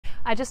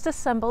I just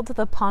assembled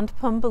the Pond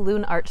Pum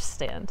balloon arch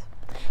stand.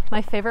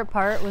 My favorite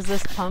part was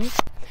this pump.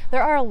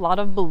 There are a lot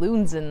of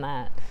balloons in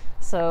that,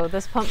 so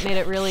this pump made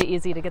it really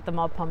easy to get them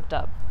all pumped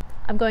up.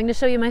 I'm going to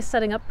show you my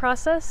setting up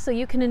process so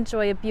you can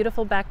enjoy a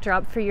beautiful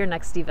backdrop for your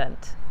next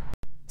event.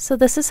 So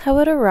this is how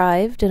it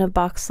arrived in a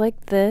box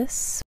like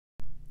this.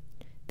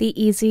 The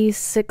easy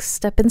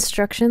 6-step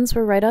instructions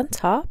were right on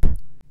top.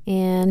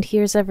 And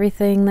here's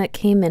everything that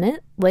came in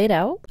it, laid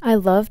out. I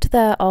loved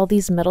that all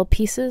these metal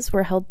pieces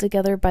were held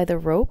together by the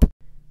rope.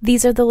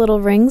 These are the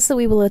little rings that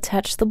we will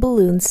attach the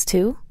balloons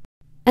to.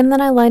 And then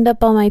I lined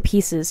up all my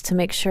pieces to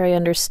make sure I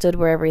understood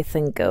where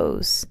everything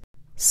goes.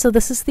 So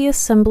this is the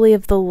assembly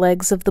of the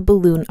legs of the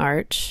balloon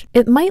arch.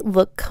 It might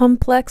look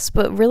complex,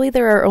 but really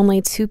there are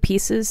only 2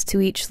 pieces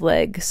to each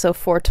leg, so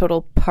 4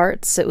 total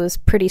parts. It was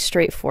pretty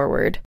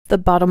straightforward. The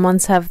bottom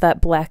ones have that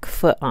black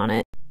foot on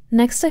it.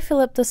 Next I fill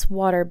up this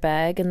water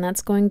bag, and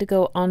that's going to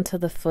go onto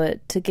the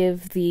foot to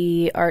give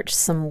the arch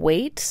some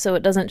weight so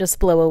it doesn't just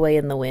blow away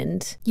in the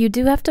wind. You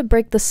do have to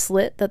break the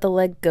slit that the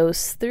leg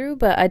goes through,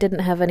 but I didn't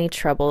have any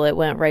trouble. It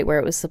went right where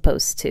it was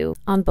supposed to,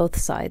 on both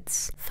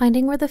sides.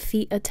 Finding where the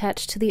feet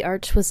attached to the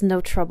arch was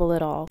no trouble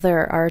at all.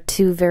 There are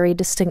 2 very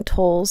distinct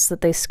holes that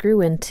they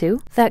screw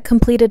into. That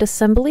completed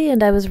assembly,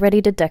 and I was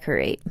ready to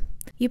decorate.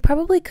 You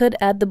probably could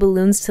add the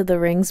balloons to the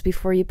rings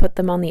before you put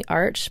them on the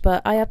arch,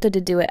 but I opted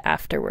to do it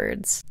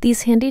afterwards.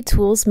 These handy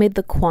tools made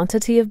the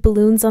quantity of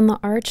balloons on the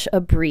arch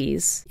a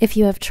breeze. If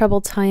you have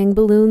trouble tying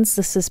balloons,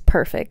 this is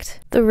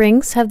perfect. The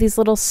rings have these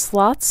little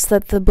slots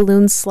that the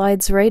balloon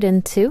slides right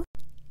into.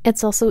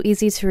 It's also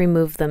easy to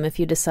remove them if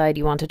you decide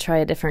you want to try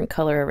a different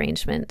color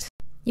arrangement.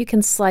 You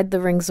can slide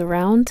the rings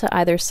around to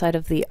either side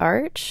of the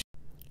arch.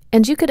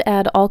 And you could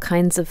add all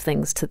kinds of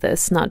things to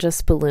this, not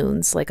just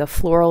balloons, like a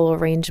floral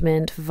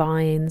arrangement,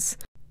 vines.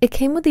 It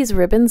came with these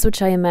ribbons,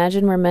 which I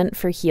imagine were meant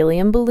for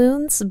helium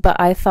balloons,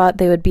 but I thought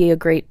they would be a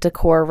great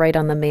decor right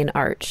on the main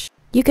arch.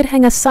 You could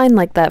hang a sign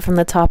like that from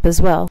the top as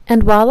well.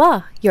 And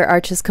voila! Your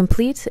arch is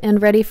complete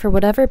and ready for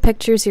whatever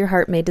pictures your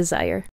heart may desire.